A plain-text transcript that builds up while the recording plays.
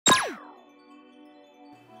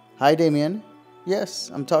Hi, Damien.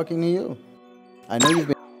 Yes, I'm talking to you. I know you've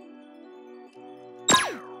been.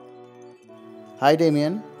 Hi,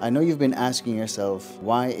 Damien. I know you've been asking yourself,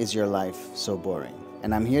 why is your life so boring?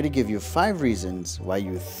 And I'm here to give you 5 reasons why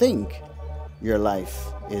you think your life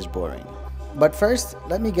is boring. But first,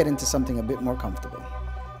 let me get into something a bit more comfortable.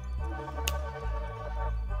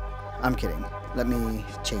 I'm kidding. Let me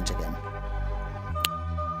change again.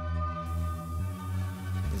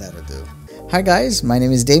 That'll do. Hi guys, my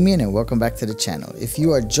name is Damien and welcome back to the channel. If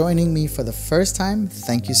you are joining me for the first time,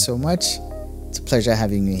 thank you so much. It's a pleasure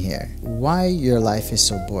having you here. Why your life is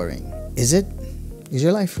so boring? Is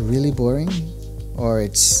your life really boring? Or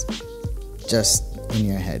it's just in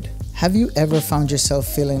your head? Have you ever found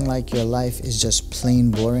yourself feeling like your life is just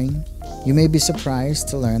plain boring? You may be surprised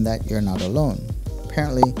to learn that you're not alone.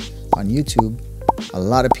 Apparently, on YouTube, a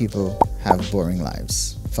lot of people have boring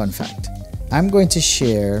lives. Fun fact. I'm going to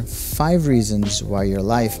share 5 reasons why your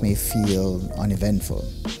life may feel uneventful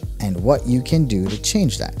and what you can do to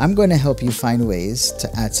change that. I'm going to help you find ways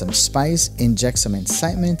to add some spice, inject some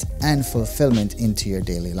excitement and fulfillment into your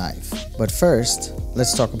daily life. But first,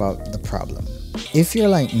 let's talk about the problem. If you're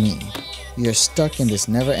like me, you're stuck in this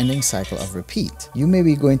never-ending cycle of repeat. You may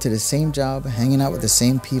be going to the same job, hanging out with the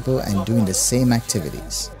same people and doing the same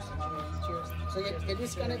activities. So you're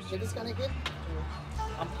disconnected?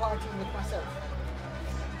 I'm partying with myself.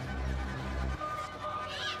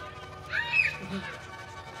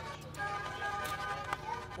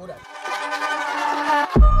 Hold up.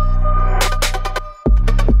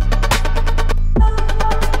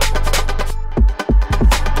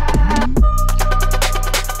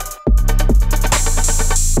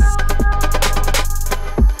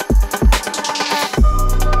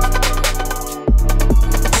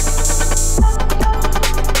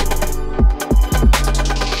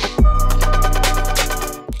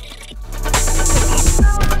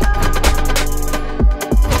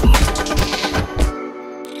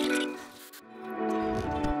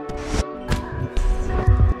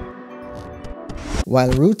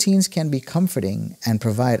 While routines can be comforting and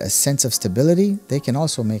provide a sense of stability, they can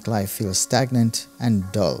also make life feel stagnant and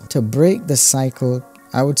dull. To break the cycle,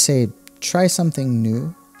 I would say try something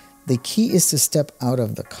new. The key is to step out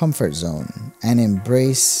of the comfort zone and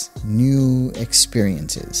embrace new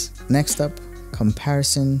experiences. Next up,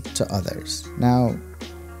 comparison to others. Now,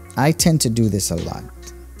 I tend to do this a lot.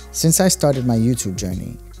 Since I started my YouTube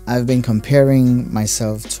journey, I've been comparing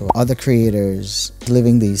myself to other creators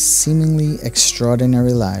living these seemingly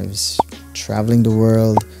extraordinary lives, traveling the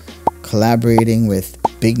world, collaborating with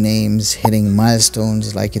big names, hitting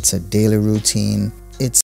milestones like it's a daily routine.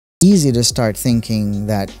 It's easy to start thinking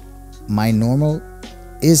that my normal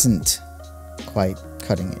isn't quite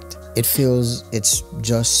cutting it. It feels it's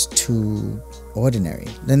just too ordinary.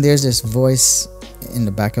 Then there's this voice in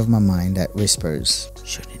the back of my mind that whispers,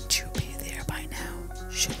 "Shouldn't you be there by now?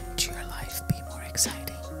 Shouldn't your life be more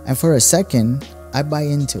exciting?" And for a second, I buy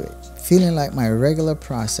into it, feeling like my regular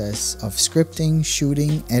process of scripting,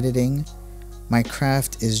 shooting, editing, my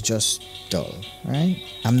craft is just dull, right?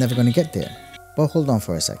 I'm never going to get there. But hold on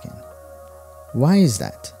for a second. Why is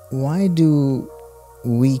that? Why do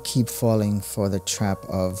we keep falling for the trap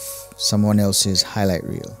of someone else's highlight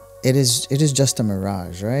reel? It is just a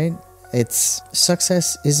mirage, right?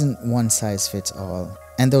 Success isn't one size fits all.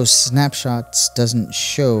 And those snapshots doesn't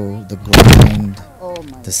show the grind,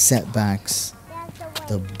 the setbacks,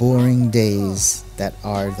 the boring days that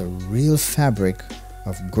are the real fabric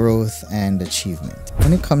of growth and achievement.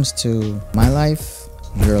 When it comes to my life,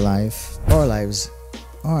 your life, our lives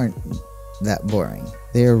aren't that boring.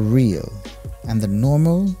 They're real. And the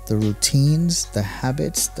normal, the routines, the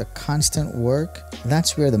habits, the constant work,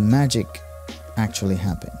 that's where the magic actually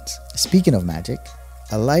happens. Speaking of magic,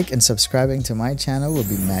 a like and subscribing to my channel will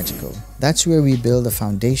be magical. That's where we build the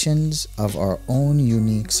foundations of our own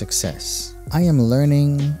unique success. I am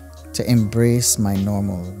learning to embrace my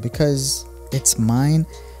normal because it's mine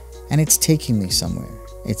and it's taking me somewhere.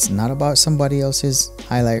 It's not about somebody else's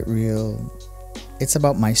highlight reel. It's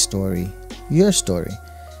about my story, your story,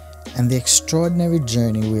 and the extraordinary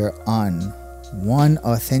journey we are on, one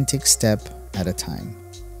authentic step at a time.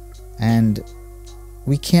 And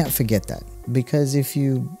we can't forget that, because if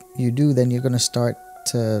you do, then you're going to start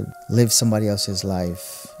to live somebody else's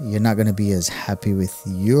life. You're not going to be as happy with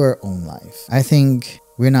your own life. I think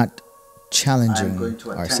we're not challenging ourselves.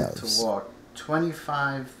 I'm going to attempt to walk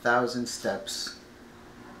 25,000 steps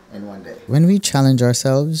in one day. When we challenge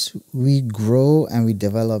ourselves, we grow and we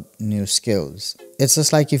develop new skills. It's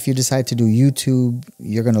just like if you decide to do YouTube,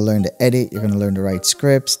 you're going to learn to edit, you're going to learn to write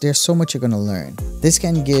scripts. There's so much you're going to learn. This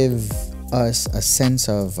can give us a sense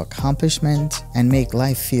of accomplishment and make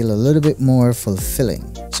life feel a little bit more fulfilling.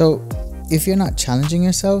 So if you're not challenging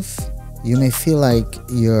yourself, you may feel like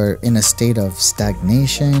you're in a state of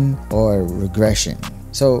stagnation or regression.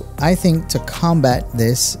 So I think to combat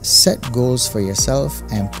this, set goals for yourself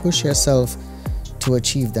and push yourself to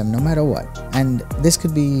achieve them no matter what. And this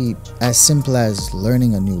could be as simple as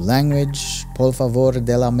learning a new language. Por favor,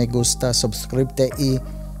 dela me gusta, suscribte y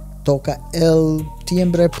toca el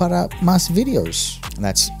timbre para más videos.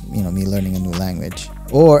 That's, me learning a new language.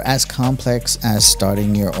 Or as complex as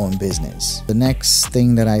starting your own business. The next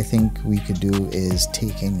thing that I think we could do is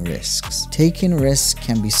taking risks. Taking risks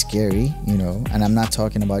can be scary, and I'm not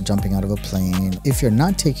talking about jumping out of a plane. If you're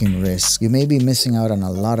not taking risks, you may be missing out on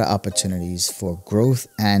a lot of opportunities for growth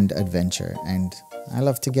and adventure. And I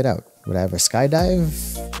love to get out. Would I ever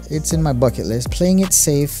skydive? It's in my bucket list. Playing it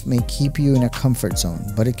safe may keep you in a comfort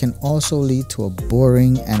zone, but it can also lead to a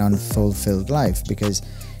boring and unfulfilled life because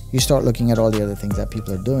you start looking at all the other things that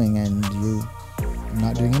people are doing and you're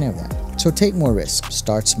not doing any of that. So take more risks.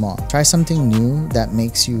 Start small. Try something new that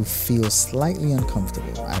makes you feel slightly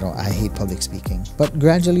uncomfortable. I hate public speaking. But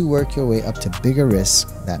gradually work your way up to bigger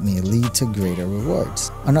risks that may lead to greater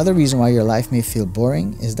rewards. Another reason why your life may feel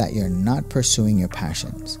boring is that you're not pursuing your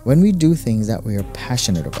passions. When we do things that we are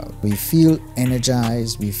passionate about, we feel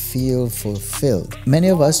energized, we feel fulfilled. Many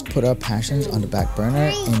of us put our passions on the back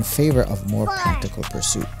burner in favor of more practical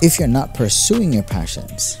pursuit. If you're not pursuing your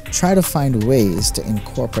passions, try to find ways to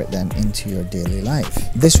incorporate them into your daily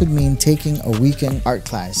life. This would mean taking a weekend art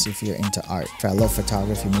class if you're into art. If I love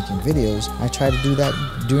photography, making videos, I try to do that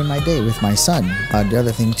during my day with my son. The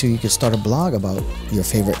other thing too, you could start a blog about your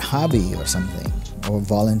favorite hobby or something, or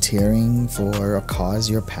volunteering for a cause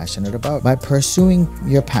you're passionate about. By pursuing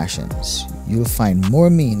your passions, you'll find more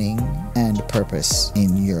meaning and purpose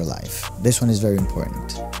in your life. This one is very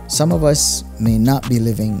important. Some of us may not be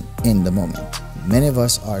living in the moment. Many of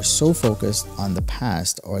us are so focused on the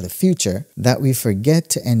past or the future that we forget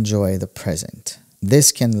to enjoy the present.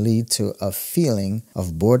 This can lead to a feeling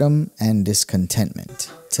of boredom and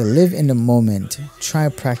discontentment. To live in the moment, try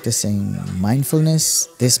practicing mindfulness.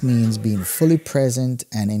 This means being fully present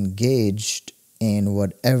and engaged in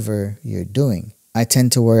whatever you're doing. I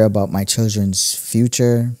tend to worry about my children's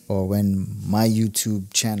future or when my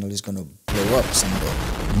YouTube channel is going to blow up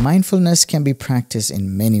someday. Mindfulness can be practiced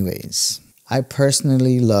in many ways. I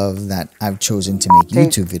personally love that I've chosen to make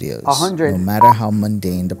YouTube videos, no matter how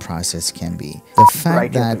mundane the process can be. The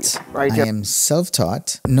fact that I am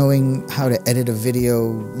self-taught, knowing how to edit a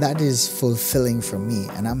video, that is fulfilling for me,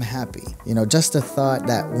 and I'm happy. Just the thought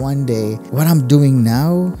that one day, what I'm doing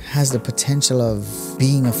now has the potential of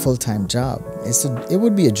being a full-time job. It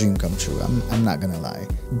would be a dream come true, I'm not gonna lie.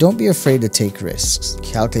 Don't be afraid to take risks,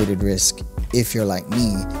 calculated risk, if you're like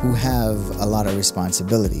me, who have a lot of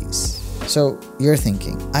responsibilities. So you're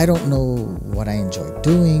thinking, I don't know what I enjoy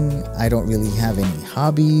doing, I don't really have any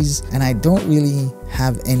hobbies, and I don't really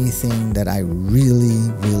have anything that I really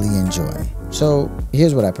enjoy. So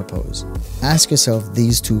here's what I propose. Ask yourself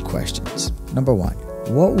these two questions. Number one,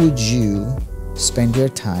 what would you spend your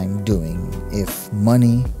time doing if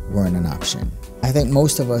money weren't an option? I think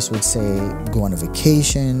most of us would say go on a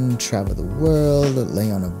vacation, travel the world,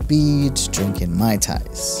 lay on a beach, drinking Mai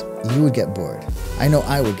Tais. You would get bored. I know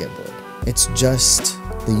I would get bored. It's just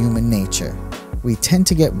the human nature. We tend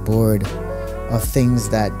to get bored of things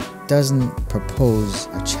that doesn't propose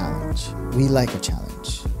a challenge. We like a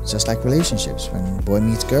challenge. It's just like relationships. When boy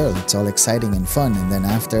meets girl, it's all exciting and fun. And then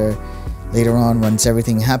later on, once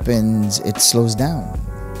everything happens, it slows down.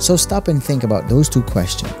 So stop and think about those two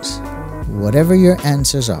questions. Whatever your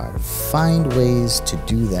answers are, find ways to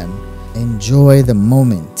do them. Enjoy the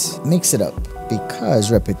moment. Mix it up.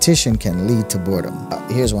 Because repetition can lead to boredom.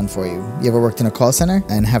 Here's one for you. You ever worked in a call center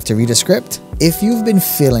and have to read a script? If you've been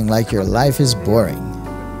feeling like your life is boring,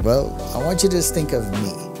 well, I want you to just think of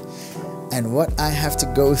me and what I have to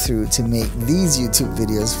go through to make these YouTube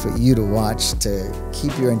videos for you to watch to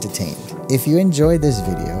keep you entertained. If you enjoyed this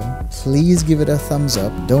video, please give it a thumbs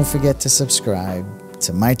up. Don't forget to subscribe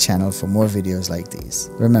to my channel for more videos like these.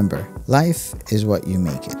 Remember, life is what you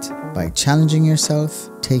make it. By challenging yourself,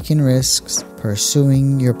 taking risks,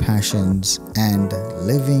 pursuing your passions, and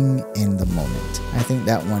living in the moment. I think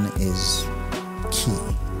that one is key.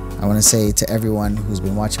 I want to say to everyone who's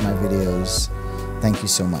been watching my videos, thank you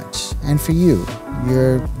so much. And for you,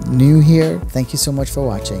 you're new here, thank you so much for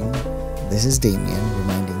watching. This is Damien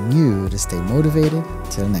reminding you to stay motivated.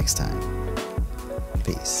 Till next time.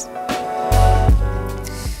 Peace.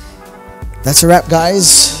 That's a wrap,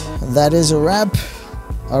 guys. That is a wrap.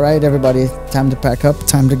 All right, everybody, time to pack up,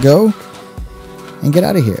 time to go and get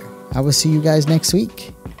out of here. I will see you guys next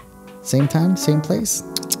week. Same time, same place.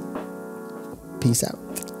 Peace out.